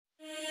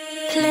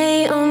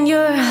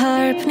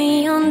harp,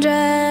 neon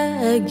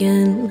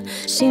dragon,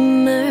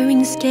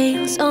 shimmering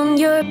scales on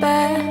your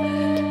back,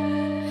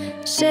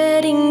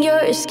 shedding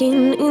your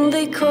skin in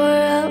the core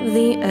of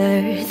the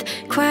earth,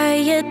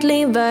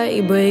 quietly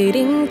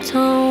vibrating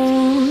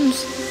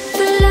tones.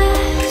 The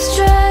last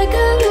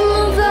dragon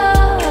of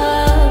all,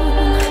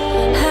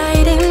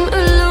 hiding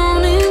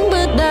alone in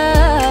the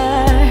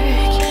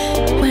dark.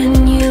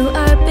 When you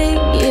are big,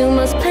 you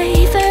must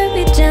play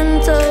very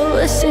gentle.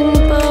 A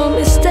simple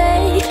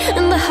mistake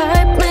and the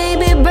heart may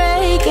be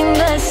breaking.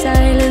 The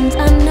silent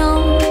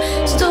unknown,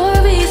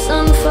 stories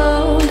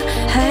unfold,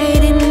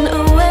 hiding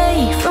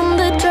away from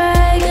the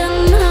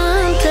dragon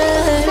hunter.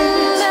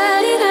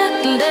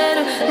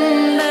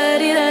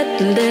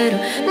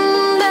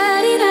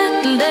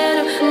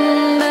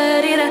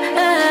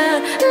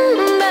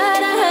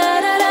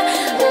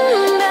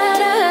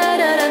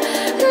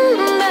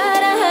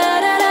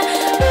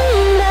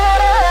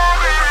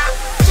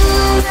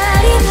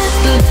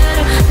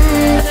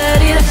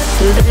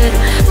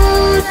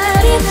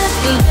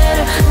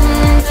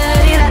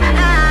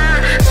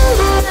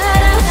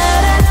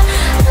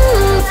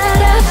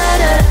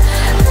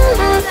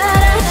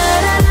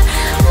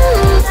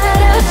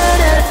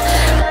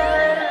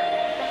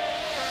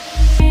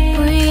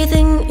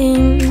 Breathing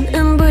in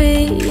and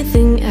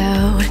breathing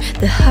out,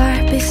 the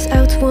harp is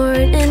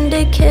outworn and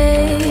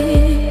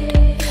decayed.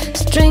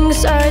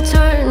 Strings are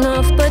torn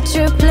off, but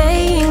you're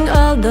playing,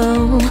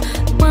 although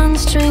one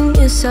string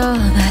is all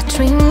that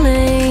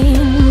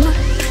remains.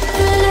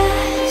 The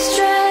last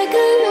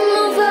dragon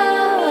of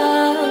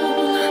all,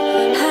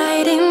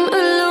 hiding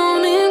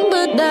alone in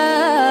the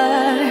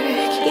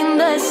dark. In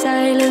the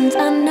silent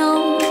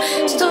unknown,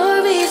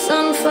 stories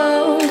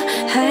unfold,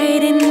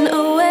 hiding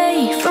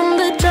away from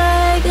the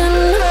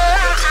dragon.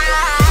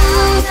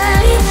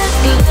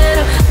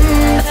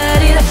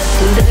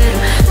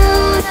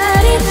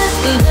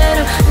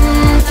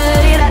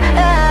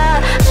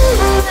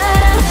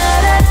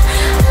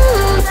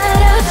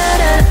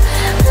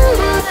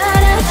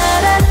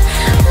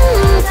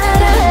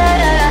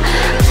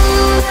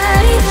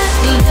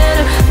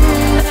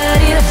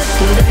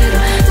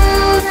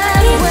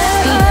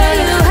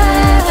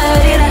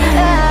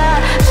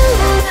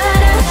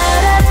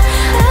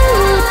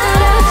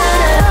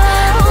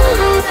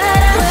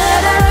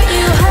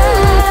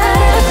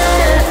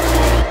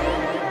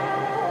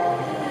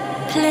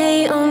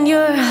 Play on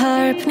your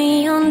harp,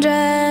 neon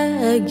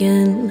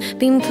dragon,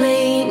 been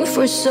playing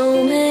for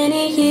so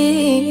many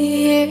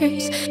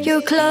years.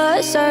 Your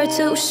claws are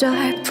too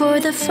sharp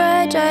for the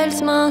fragile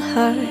small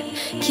heart,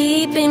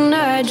 keeping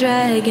our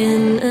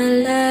dragon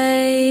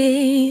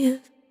alive.